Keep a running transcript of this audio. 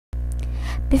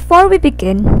Before we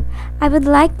begin, I would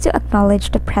like to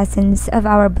acknowledge the presence of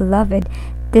our beloved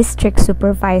District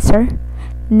Supervisor,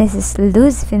 Mrs.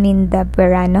 Luz Feminda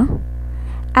Buerano,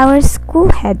 our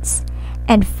school heads,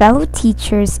 and fellow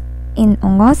teachers in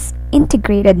Ongos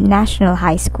Integrated National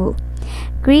High School.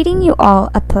 Greeting you all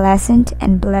a pleasant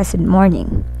and blessed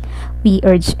morning. We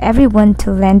urge everyone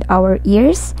to lend our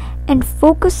ears and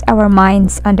focus our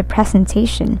minds on the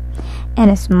presentation, and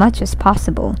as much as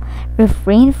possible,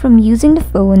 refrain from using the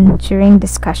phone during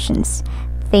discussions.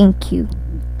 Thank you.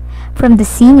 From the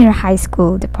Senior High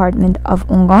School Department of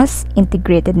Ongos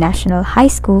Integrated National High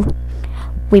School,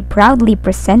 we proudly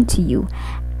present to you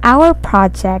our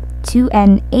project to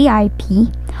an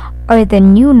AIP, or the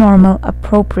New Normal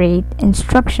Appropriate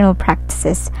Instructional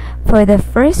Practices for the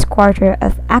first quarter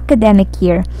of academic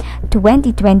year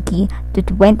 2020 to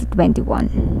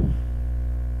 2021.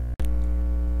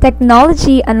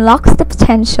 Technology unlocks the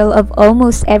potential of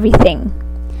almost everything.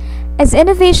 As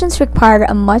innovations require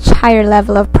a much higher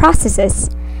level of processes,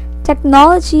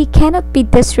 technology cannot be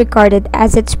disregarded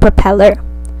as its propeller.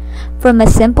 From a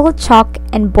simple chalk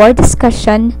and board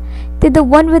discussion to the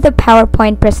one with a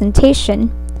PowerPoint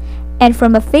presentation, and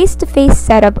from a face-to-face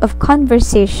setup of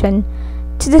conversation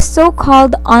to the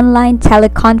so-called online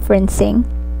teleconferencing,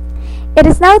 it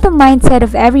is now the mindset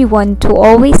of everyone to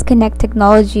always connect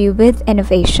technology with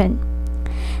innovation.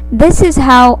 This is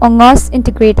how Ongos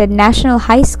Integrated National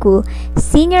High School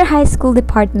Senior High School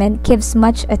Department gives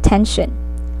much attention.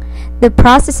 The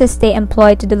processes they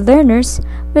employ to the learners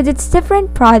with its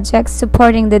different projects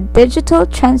supporting the digital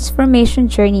transformation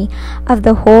journey of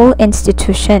the whole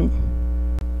institution.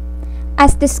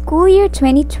 As the school year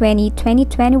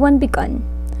 2020-2021 begun,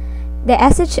 the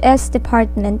SHS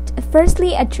department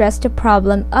firstly addressed the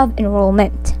problem of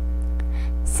enrollment.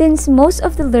 Since most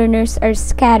of the learners are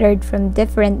scattered from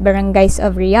different barangays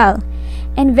of Real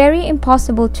and very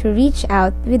impossible to reach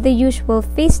out with the usual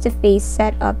face-to-face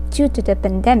setup due to the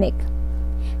pandemic,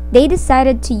 they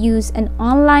decided to use an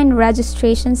online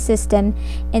registration system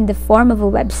in the form of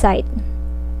a website.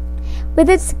 With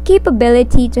its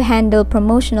capability to handle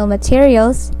promotional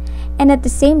materials and at the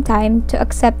same time to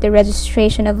accept the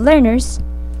registration of learners,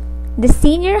 the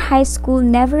senior high school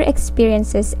never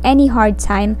experiences any hard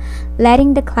time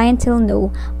letting the clientele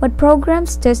know what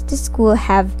programs does the school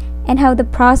have and how the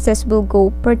process will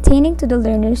go pertaining to the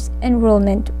learner's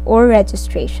enrollment or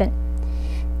registration.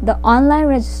 The online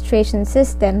registration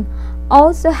system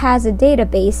also has a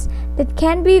database that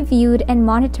can be viewed and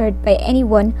monitored by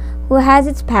anyone who has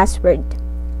its password,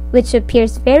 which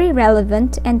appears very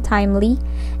relevant and timely,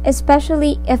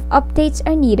 especially if updates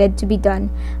are needed to be done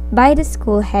by the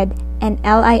school head and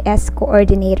LIS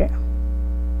coordinator.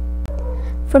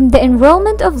 From the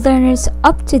enrollment of learners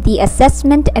up to the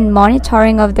assessment and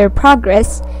monitoring of their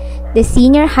progress, the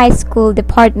Senior High School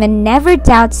Department never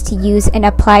doubts to use and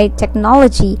apply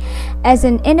technology as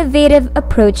an innovative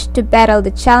approach to battle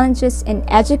the challenges in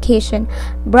education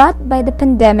brought by the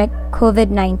pandemic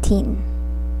COVID-19.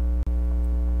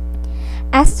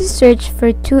 As the search for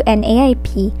an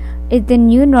AIP, or the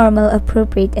New Normal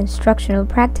Appropriate Instructional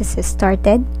Practices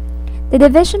started, the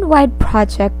division-wide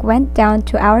project went down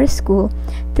to our school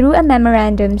through a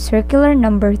Memorandum Circular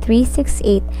Number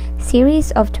 368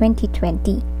 Series of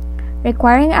 2020,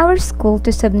 requiring our school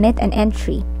to submit an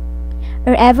entry.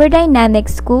 Our ever-dynamic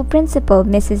school principal,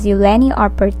 Mrs. Yuleni R.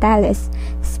 Portales,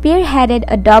 spearheaded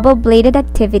a double-bladed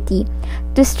activity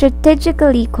to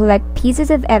strategically collect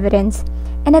pieces of evidence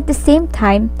and at the same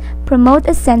time promote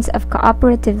a sense of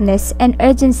cooperativeness and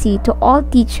urgency to all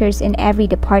teachers in every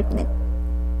department.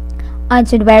 On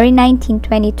January 19,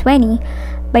 2020,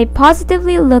 by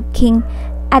positively looking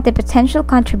at the potential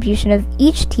contribution of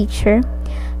each teacher,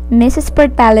 Mrs.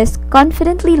 Portales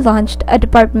confidently launched a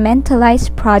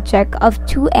departmentalized project of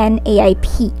 2N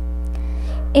AIP.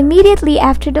 Immediately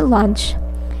after the launch,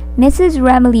 Mrs.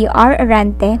 Ramily R.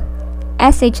 Arante,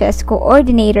 SHS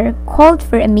coordinator, called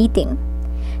for a meeting.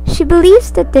 She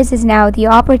believes that this is now the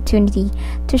opportunity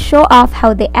to show off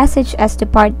how the SHS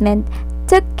department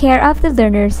took care of the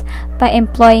learners by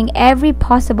employing every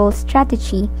possible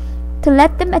strategy to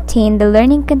let them attain the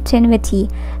learning continuity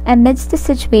amidst the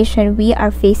situation we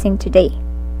are facing today.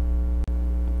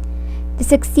 The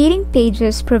succeeding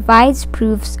pages provides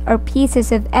proofs or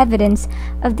pieces of evidence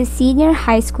of the senior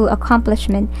high school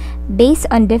accomplishment based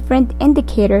on different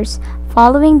indicators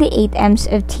following the 8 M's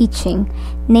of teaching,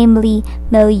 namely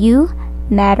milieu,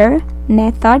 matter,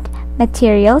 method,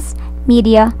 materials,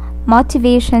 media,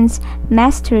 motivations,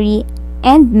 mastery,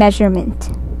 and measurement.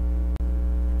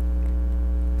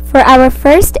 For our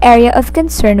first area of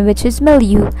concern, which is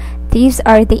milieu, these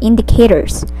are the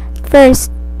indicators.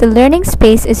 First, the learning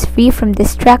space is free from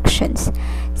distractions.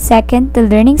 Second, the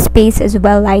learning space is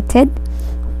well lighted.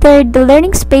 Third, the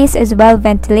learning space is well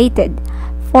ventilated.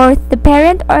 Fourth, the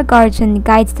parent or guardian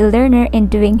guides the learner in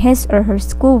doing his or her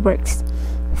schoolworks.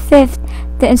 Fifth,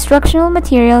 the instructional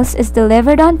materials is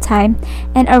delivered on time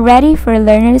and are ready for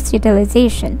learners'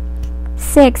 utilization.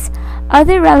 Sixth,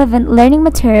 other relevant learning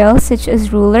materials such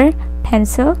as ruler,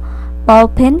 pencil,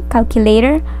 ballpen,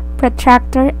 calculator,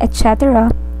 protractor,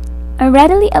 etc. are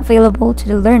readily available to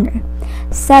the learner.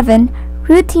 7.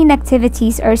 Routine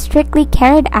activities are strictly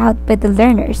carried out by the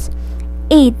learners.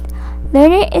 8.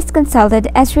 Learner is consulted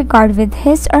as regard with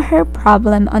his or her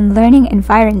problem on learning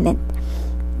environment.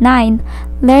 9.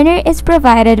 Learner is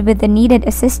provided with the needed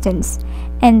assistance.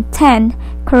 And 10.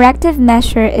 Corrective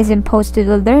measure is imposed to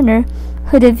the learner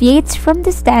who deviates from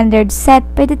the standards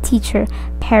set by the teacher,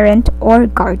 parent, or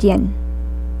guardian.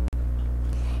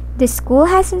 The school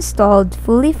has installed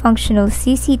fully functional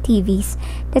CCTVs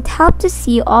that help to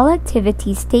see all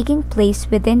activities taking place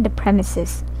within the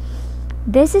premises.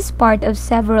 This is part of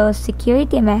several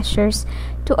security measures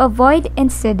to avoid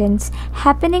incidents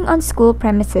happening on school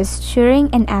premises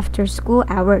during and after school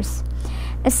hours.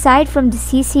 Aside from the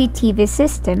CCTV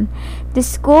system, the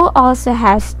school also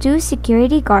has 2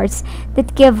 security guards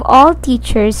that give all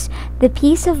teachers the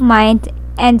peace of mind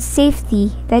and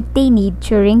safety that they need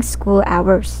during school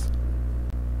hours.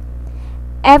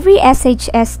 Every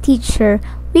SHS teacher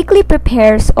weekly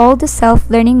prepares all the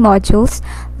self-learning modules,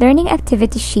 learning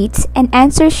activity sheets, and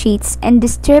answer sheets and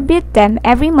distribute them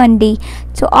every Monday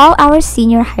to all our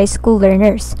senior high school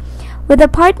learners. With a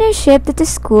partnership that the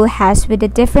school has with the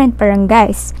different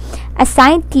barangays,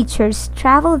 assigned teachers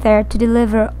travel there to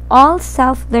deliver all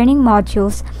self-learning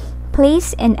modules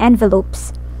placed in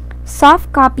envelopes.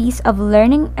 Soft copies of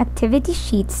learning activity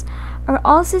sheets are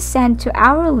also sent to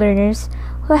our learners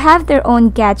who have their own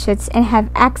gadgets and have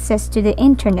access to the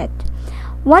internet.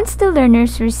 Once the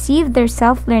learners receive their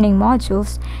self-learning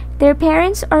modules, their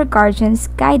parents or guardians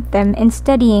guide them in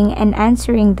studying and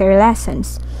answering their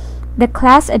lessons. The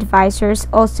class advisors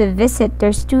also visit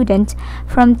their students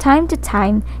from time to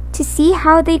time to see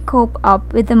how they cope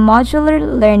up with the modular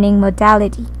learning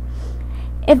modality.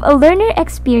 If a learner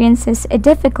experiences a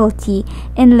difficulty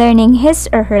in learning his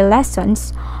or her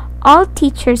lessons, all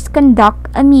teachers conduct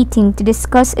a meeting to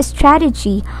discuss a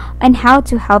strategy on how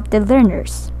to help the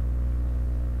learners.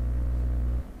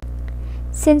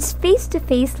 Since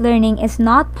face-to-face learning is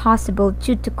not possible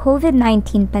due to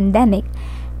COVID-19 pandemic,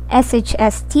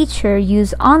 SHS teachers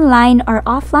use online or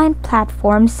offline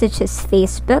platforms such as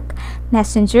Facebook,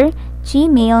 Messenger,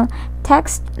 Gmail,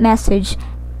 text message,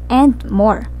 and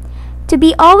more, to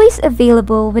be always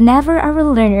available whenever our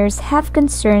learners have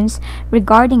concerns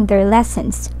regarding their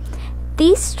lessons.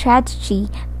 This strategy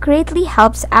greatly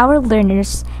helps our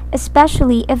learners,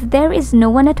 especially if there is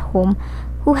no one at home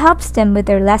who helps them with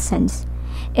their lessons.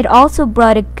 It also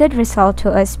brought a good result to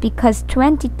us because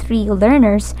 23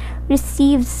 learners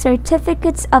received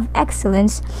certificates of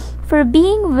excellence for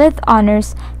being with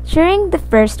honors during the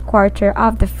first quarter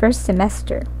of the first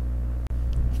semester.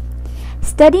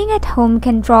 Studying at home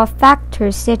can draw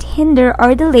factors that hinder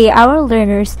or delay our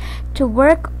learners to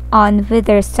work on with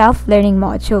their self-learning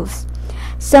modules.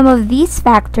 Some of these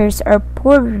factors are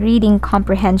poor reading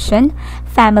comprehension,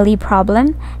 family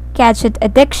problem, gadget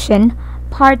addiction,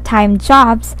 part-time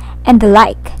jobs, and the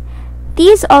like.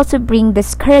 These also bring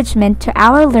discouragement to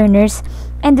our learners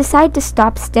and decide to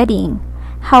stop studying.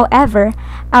 However,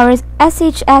 our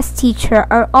SHS teachers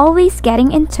are always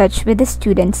getting in touch with the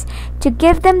students to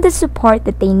give them the support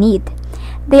that they need.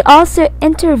 They also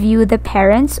interview the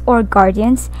parents or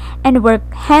guardians and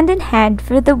work hand in hand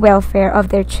for the welfare of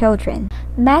their children.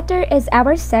 Matter is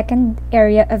our second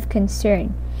area of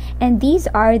concern, and these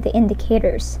are the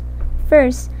indicators.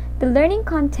 First, the learning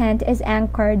content is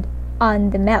anchored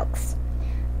on the MELCs.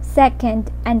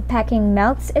 Second, unpacking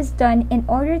MELCs is done in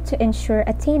order to ensure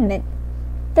attainment.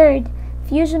 Third,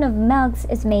 fusion of MELCs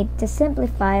is made to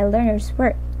simplify learners'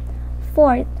 work.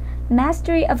 Fourth,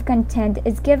 mastery of content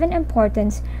is given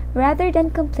importance rather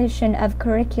than completion of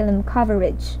curriculum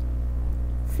coverage.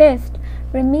 Fifth,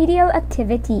 remedial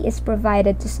activity is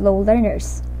provided to slow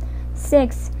learners.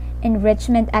 Sixth,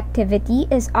 enrichment activity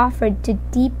is offered to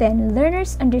deepen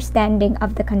learners' understanding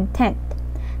of the content.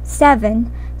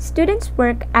 7. Students'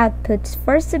 work outputs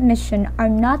for submission are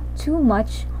not too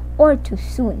much or too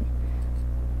soon.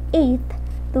 8.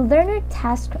 The learner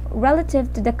tasks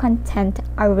relative to the content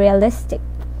are realistic.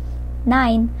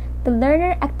 9. The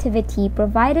learner activity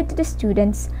provided to the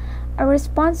students are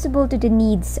responsible to the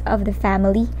needs of the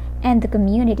family and the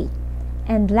community.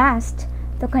 And last,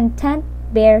 the content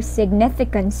bear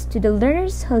significance to the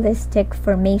learner's holistic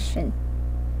formation.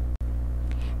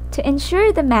 To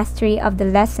ensure the mastery of the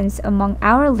lessons among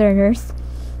our learners,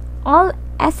 all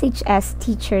SHS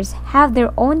teachers have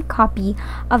their own copy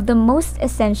of the most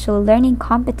essential learning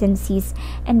competencies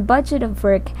and budget of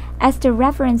work as the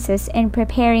references in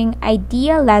preparing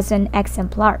ideal lesson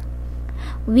exemplar,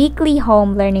 weekly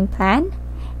home learning plan,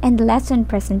 and lesson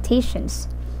presentations.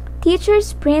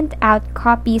 Teachers print out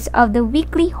copies of the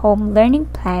weekly home learning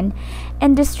plan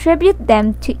and distribute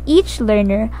them to each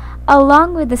learner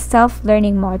along with the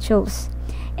self-learning modules.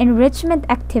 Enrichment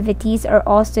activities are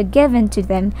also given to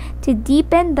them to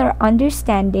deepen their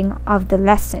understanding of the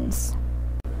lessons.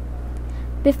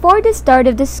 Before the start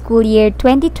of the school year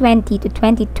 2020 to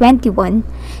 2021,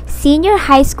 senior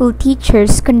high school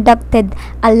teachers conducted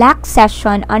a LAC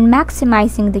session on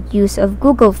maximizing the use of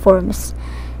Google Forms.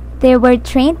 They were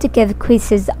trained to give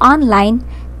quizzes online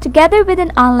together with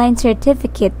an online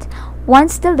certificate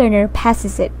once the learner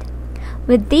passes it.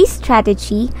 With this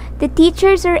strategy, the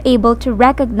teachers are able to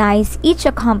recognize each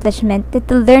accomplishment that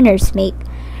the learners make.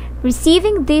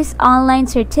 Receiving these online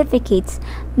certificates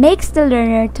makes the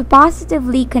learner to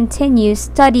positively continue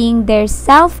studying their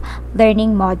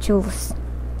self-learning modules.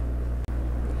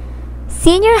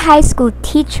 Senior high school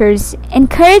teachers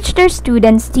encourage their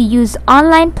students to use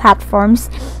online platforms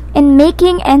in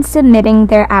making and submitting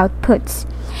their outputs.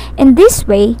 In this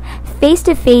way,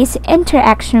 face-to-face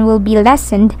interaction will be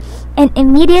lessened and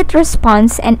immediate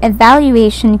response and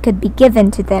evaluation could be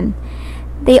given to them.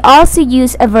 They also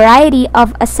use a variety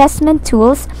of assessment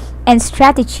tools and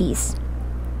strategies.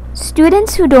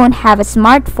 Students who don't have a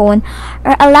smartphone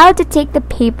are allowed to take the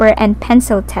paper and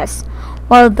pencil test,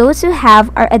 while those who have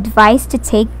are advised to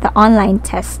take the online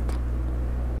test.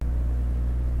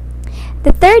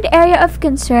 The third area of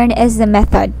concern is the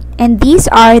method, and these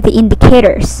are the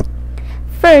indicators.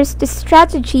 First, the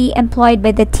strategy employed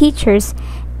by the teachers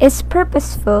is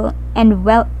purposeful and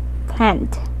well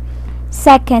planned.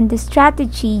 Second, the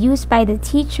strategy used by the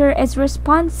teacher is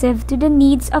responsive to the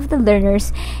needs of the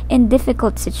learners in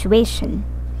difficult situations.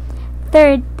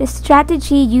 Third, the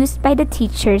strategy used by the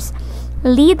teachers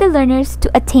lead the learners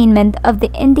to attainment of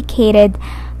the indicated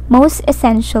most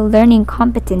essential learning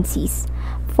competencies.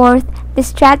 Fourth, the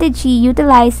strategy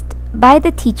utilized by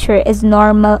the teacher is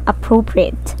normal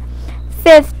appropriate.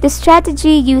 Fifth, the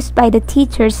strategy used by the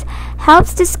teachers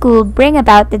helps the school bring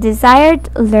about the desired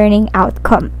learning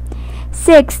outcome.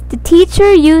 Sixth, the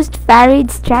teacher used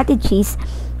varied strategies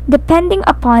depending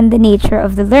upon the nature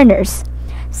of the learners.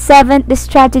 Seventh, the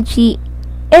strategy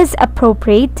is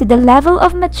appropriate to the level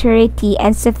of maturity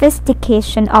and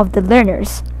sophistication of the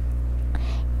learners.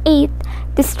 Eighth,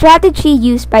 the strategy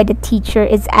used by the teacher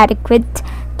is adequate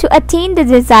to attain the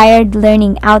desired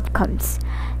learning outcomes.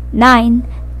 9.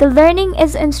 The learning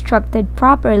is instructed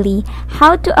properly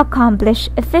how to accomplish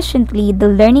efficiently the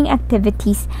learning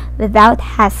activities without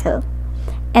hassle.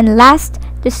 And last,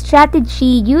 the strategy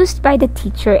used by the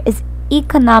teacher is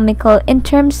economical in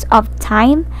terms of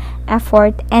time,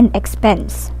 effort, and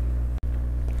expense.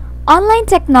 Online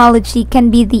technology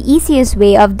can be the easiest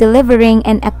way of delivering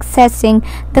and accessing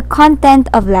the content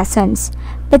of lessons,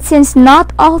 but since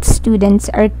not all students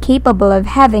are capable of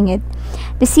having it,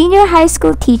 the senior high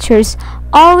school teachers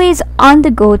always on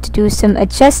the go to do some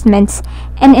adjustments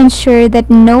and ensure that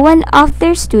no one of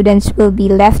their students will be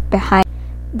left behind.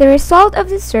 The result of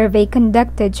the survey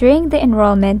conducted during the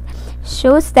enrollment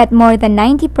shows that more than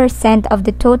 90% of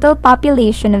the total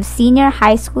population of senior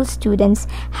high school students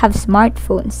have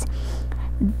smartphones.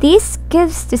 This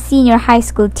gives the senior high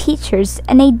school teachers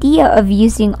an idea of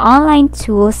using online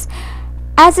tools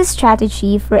as a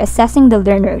strategy for assessing the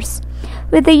learners.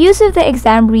 With the use of the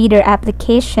exam reader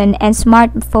application and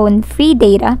smartphone free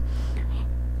data,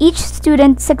 each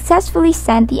student successfully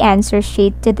sent the answer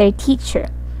sheet to their teacher.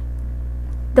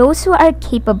 Those who are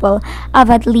capable of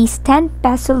at least 10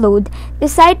 peso load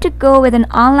decide to go with an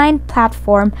online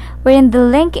platform wherein the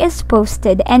link is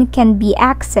posted and can be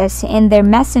accessed in their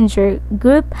messenger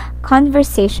group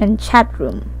conversation chat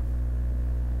room.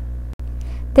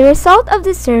 The result of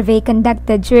the survey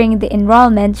conducted during the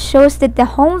enrollment shows that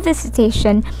the home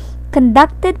visitation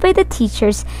conducted by the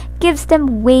teachers gives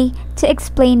them way to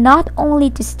explain not only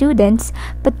to students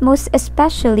but most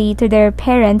especially to their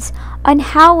parents on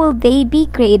how will they be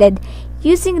graded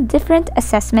using different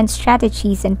assessment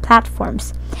strategies and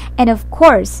platforms, and of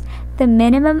course the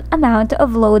minimum amount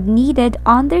of load needed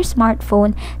on their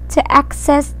smartphone to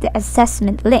access the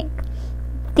assessment link.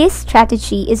 This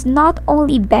strategy is not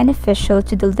only beneficial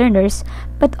to the learners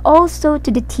but also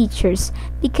to the teachers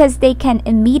because they can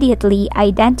immediately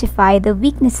identify the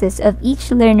weaknesses of each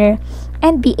learner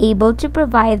and be able to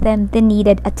provide them the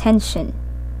needed attention.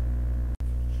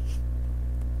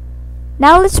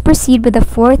 Now let's proceed with the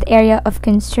fourth area of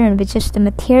concern, which is the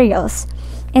materials.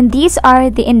 And these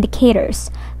are the indicators.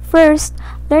 First,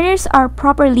 learners are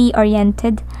properly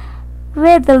oriented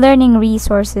with the learning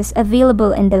resources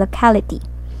available in the locality.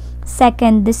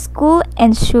 Second, the school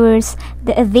ensures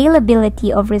the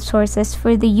availability of resources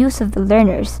for the use of the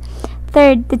learners.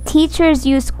 Third, the teachers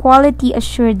use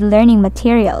quality-assured learning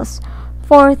materials.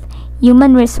 Fourth,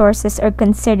 human resources are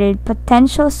considered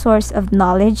potential source of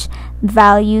knowledge,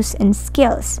 values, and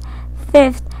skills.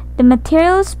 Fifth, the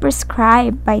materials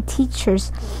prescribed by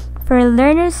teachers for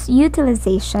learners'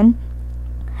 utilization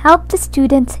help the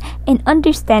students in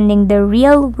understanding the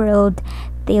real world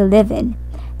they live in.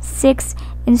 Sixth,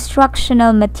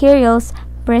 instructional materials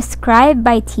prescribed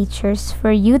by teachers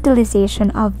for utilization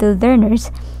of the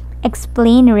learners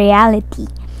explain reality.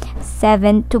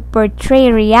 7. To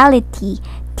portray reality,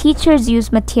 teachers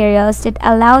use materials that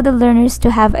allow the learners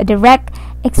to have a direct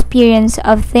experience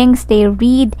of things they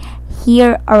read,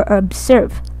 hear, or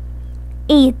observe.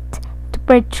 8. To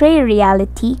portray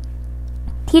reality,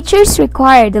 teachers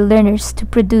require the learners to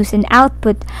produce an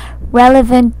output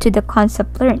relevant to the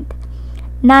concept learned.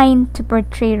 9. To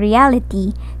portray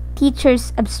reality,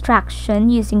 teachers abstraction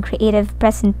using creative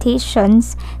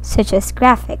presentations such as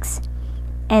graphics.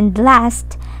 And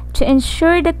last, to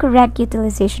ensure the correct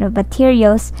utilization of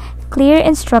materials, clear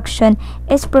instruction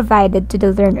is provided to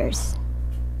the learners.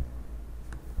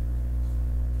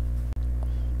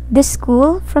 The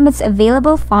school, from its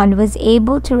available fund, was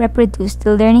able to reproduce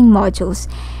the learning modules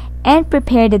and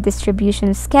prepare the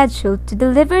distribution schedule to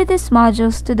deliver these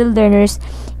modules to the learners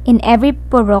in every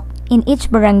purok in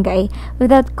each barangay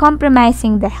without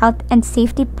compromising the health and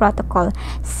safety protocol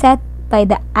set by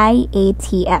the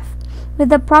IATF. With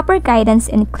the proper guidance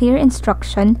and clear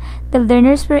instruction, the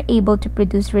learners were able to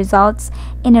produce results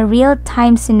in a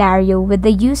real-time scenario with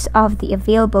the use of the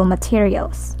available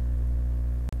materials.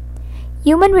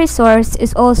 Human resource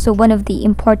is also one of the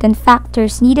important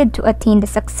factors needed to attain the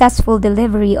successful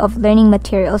delivery of learning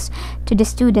materials to the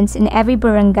students in every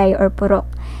barangay or purok.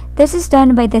 This is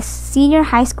done by the senior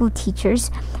high school teachers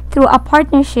through a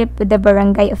partnership with the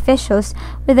barangay officials,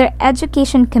 with their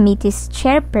education committee's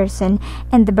chairperson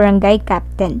and the barangay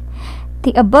captain.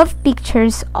 The above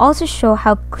pictures also show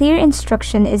how clear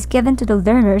instruction is given to the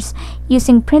learners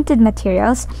using printed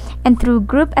materials and through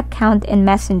group account and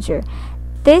messenger.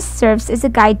 This serves as a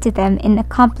guide to them in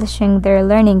accomplishing their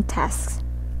learning tasks.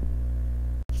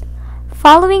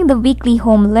 Following the weekly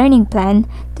home learning plan,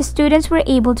 the students were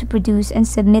able to produce and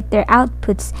submit their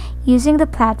outputs using the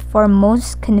platform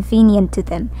most convenient to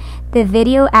them. The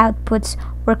video outputs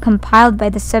were compiled by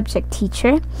the subject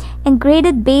teacher and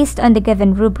graded based on the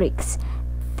given rubrics.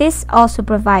 This also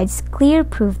provides clear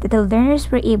proof that the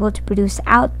learners were able to produce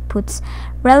outputs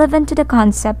relevant to the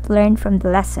concept learned from the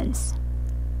lessons.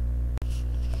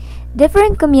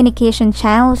 Different communication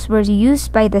channels were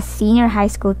used by the senior high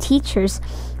school teachers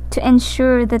to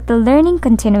ensure that the learning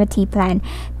continuity plan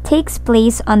takes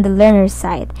place on the learner's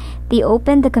side. They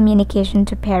opened the communication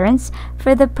to parents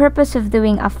for the purpose of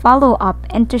doing a follow-up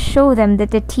and to show them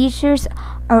that the teachers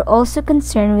are also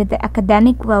concerned with the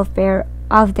academic welfare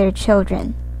of their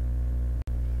children.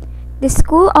 The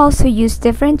school also used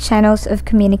different channels of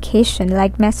communication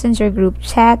like messenger group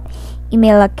chat,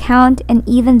 email account, and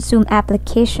even Zoom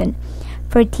application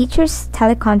for teachers'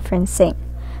 teleconferencing.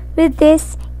 With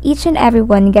this, each and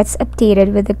everyone gets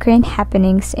updated with the current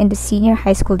happenings in the senior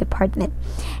high school department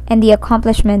and the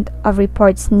accomplishment of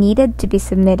reports needed to be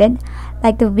submitted,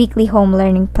 like the weekly home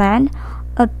learning plan,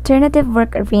 alternative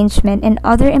work arrangement, and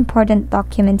other important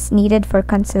documents needed for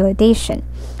consolidation.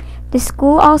 The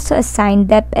school also assigned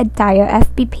DepEd Tayo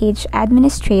FB page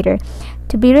administrator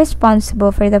to be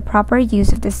responsible for the proper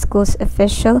use of the school's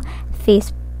official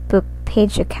Facebook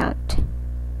page account.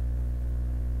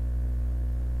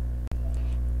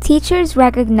 Teachers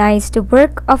recognize the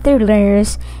work of their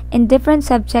learners in different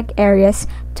subject areas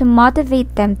to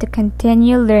motivate them to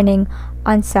continue learning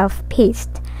on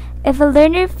self-paced. If a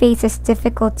learner faces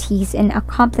difficulties in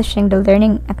accomplishing the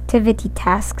learning activity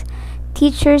tasks,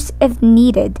 teachers, if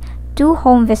needed, do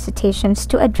home visitations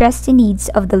to address the needs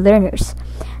of the learners.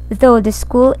 Though the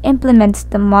school implements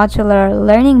the modular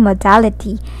learning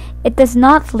modality, it does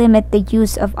not limit the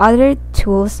use of other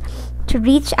tools to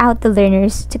reach out to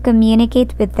learners to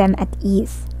communicate with them at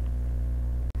ease.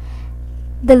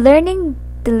 The learning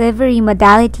delivery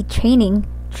modality training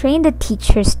train the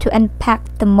teachers to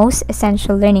unpack the most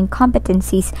essential learning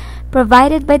competencies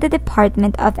provided by the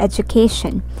Department of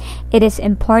Education. It is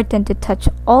important to touch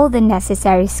all the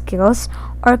necessary skills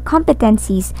or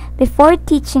competencies before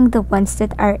teaching the ones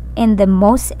that are in the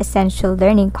most essential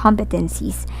learning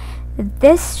competencies.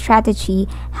 This strategy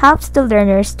helps the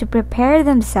learners to prepare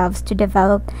themselves to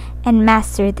develop and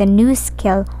master the new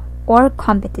skill or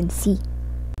competency.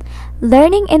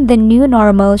 Learning in the new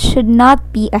normal should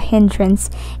not be a hindrance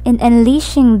in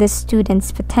unleashing the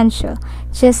students' potential,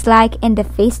 just like in the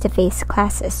face-to-face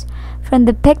classes. From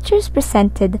the pictures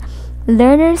presented,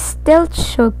 learners still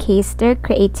showcase their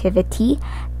creativity,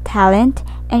 talent,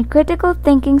 and critical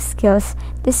thinking skills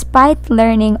despite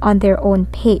learning on their own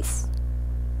pace.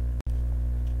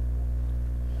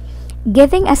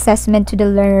 Giving assessment to the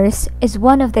learners is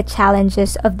one of the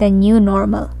challenges of the new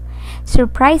normal.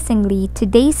 Surprisingly,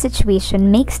 today's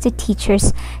situation makes the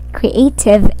teachers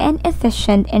creative and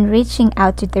efficient in reaching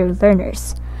out to their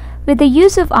learners. With the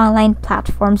use of online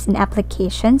platforms and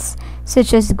applications,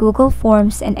 such as Google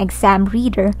Forms and Exam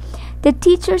Reader, the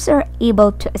teachers are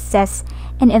able to assess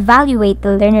and evaluate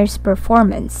the learner's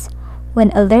performance.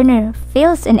 When a learner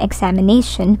fails an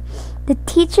examination, the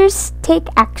teachers take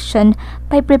action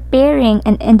by preparing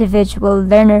an individual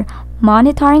learner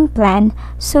monitoring plan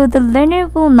so the learner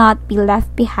will not be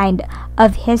left behind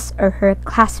of his or her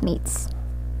classmates.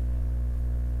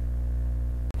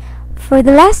 For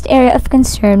the last area of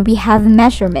concern, we have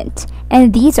measurement,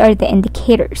 and these are the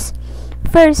indicators.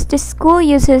 First, the school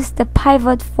uses the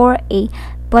Pivot 4A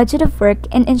budget of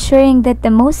work in ensuring that the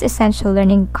most essential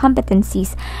learning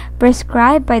competencies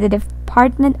prescribed by the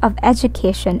Department of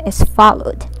Education is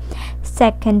followed.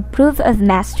 Second, proof of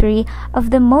mastery of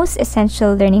the most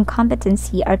essential learning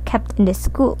competency are kept in the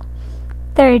school.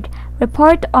 Third,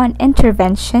 report on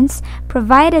interventions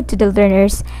provided to the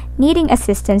learners needing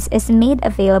assistance is made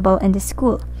available in the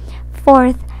school.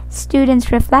 Fourth,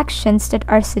 students' reflections that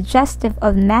are suggestive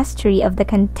of mastery of the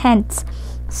contents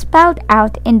spelled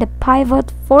out in the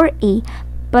Pivot 4A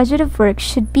budget of work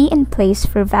should be in place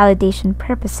for validation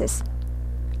purposes.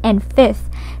 And fifth,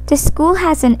 the school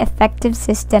has an effective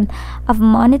system of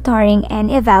monitoring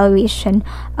and evaluation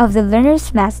of the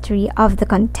learner's mastery of the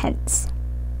contents.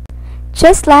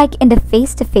 Just like in the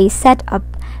face-to-face setup,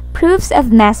 proofs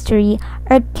of mastery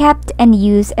are kept and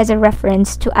used as a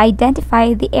reference to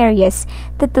identify the areas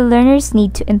that the learners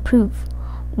need to improve.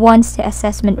 Once the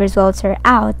assessment results are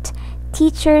out,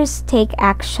 teachers take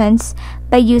actions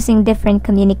by using different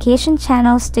communication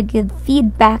channels to give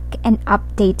feedback and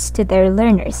updates to their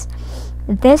learners.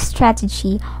 This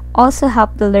strategy also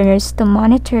helps the learners to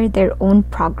monitor their own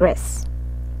progress.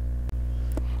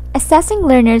 Assessing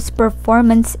learners'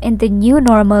 performance in the new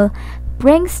normal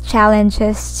brings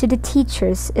challenges to the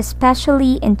teachers,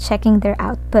 especially in checking their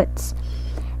outputs.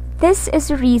 This is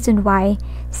the reason why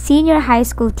senior high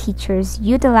school teachers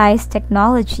utilize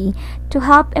technology to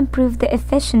help improve the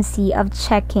efficiency of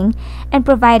checking and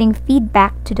providing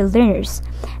feedback to the learners.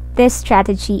 This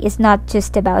strategy is not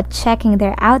just about checking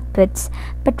their outputs,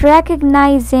 but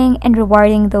recognizing and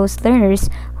rewarding those learners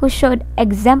who showed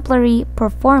exemplary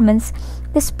performance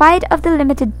despite of the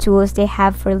limited tools they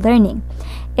have for learning.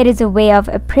 It is a way of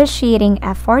appreciating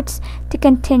efforts to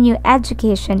continue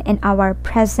education in our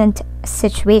present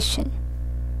situation.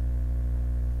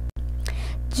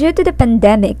 Due to the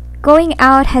pandemic, going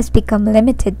out has become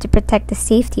limited to protect the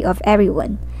safety of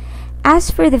everyone.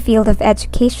 As for the field of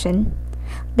education,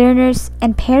 learners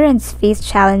and parents face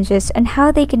challenges on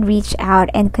how they can reach out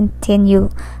and continue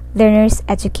learners'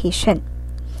 education.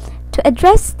 To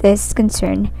address this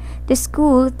concern, the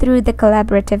school, through the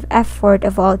collaborative effort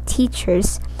of all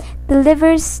teachers,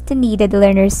 delivers the needed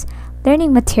learners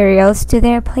learning materials to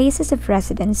their places of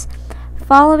residence,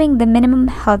 following the minimum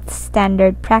health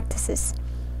standard practices.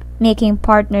 Making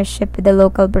partnership with the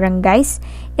local barangays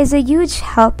is a huge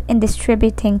help in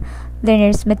distributing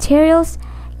learners' materials,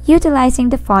 utilizing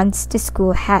the funds the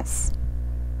school has.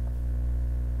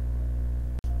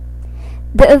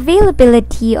 The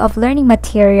availability of learning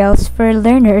materials for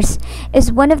learners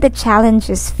is one of the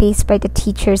challenges faced by the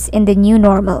teachers in the new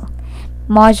normal.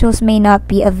 Modules may not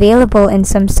be available in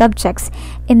some subjects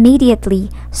immediately,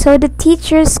 so the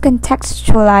teachers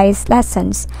contextualize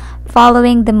lessons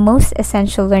following the most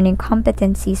essential learning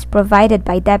competencies provided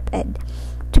by DepEd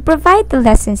to provide the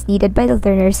lessons needed by the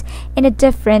learners in a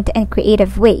different and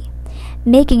creative way,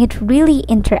 making it really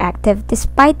interactive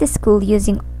despite the school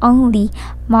using only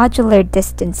modular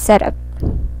distance setup.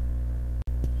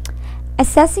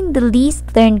 Assessing the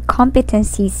least learned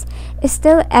competencies is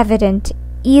still evident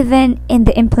even in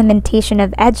the implementation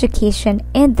of education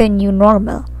in the new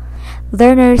normal.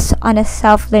 Learners on a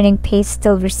self-learning pace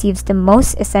still receives the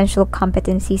most essential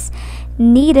competencies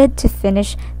needed to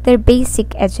finish their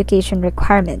basic education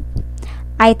requirement.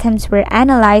 Items were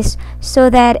analyzed so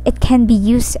that it can be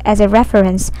used as a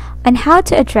reference on how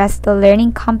to address the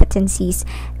learning competencies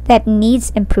that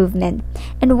needs improvement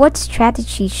and what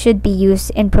strategy should be used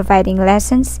in providing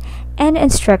lessons and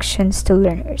instructions to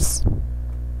learners.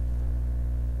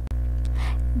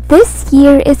 This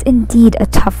year is indeed a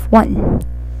tough one.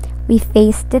 We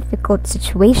face difficult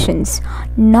situations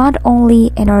not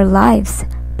only in our lives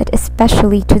but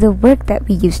especially to the work that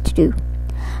we used to do.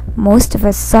 Most of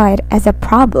us saw it as a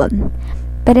problem,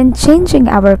 but in changing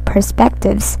our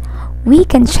perspectives, we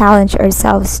can challenge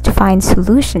ourselves to find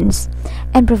solutions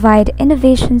and provide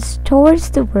innovations towards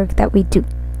the work that we do.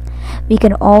 We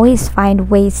can always find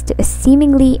ways to a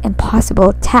seemingly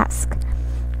impossible task.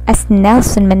 As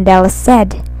Nelson Mandela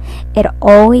said, it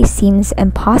always seems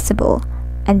impossible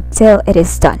until it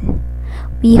is done.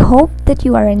 We hope that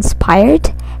you are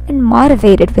inspired and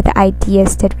motivated with the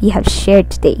ideas that we have shared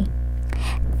today.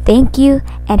 Thank you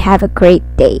and have a great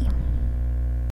day.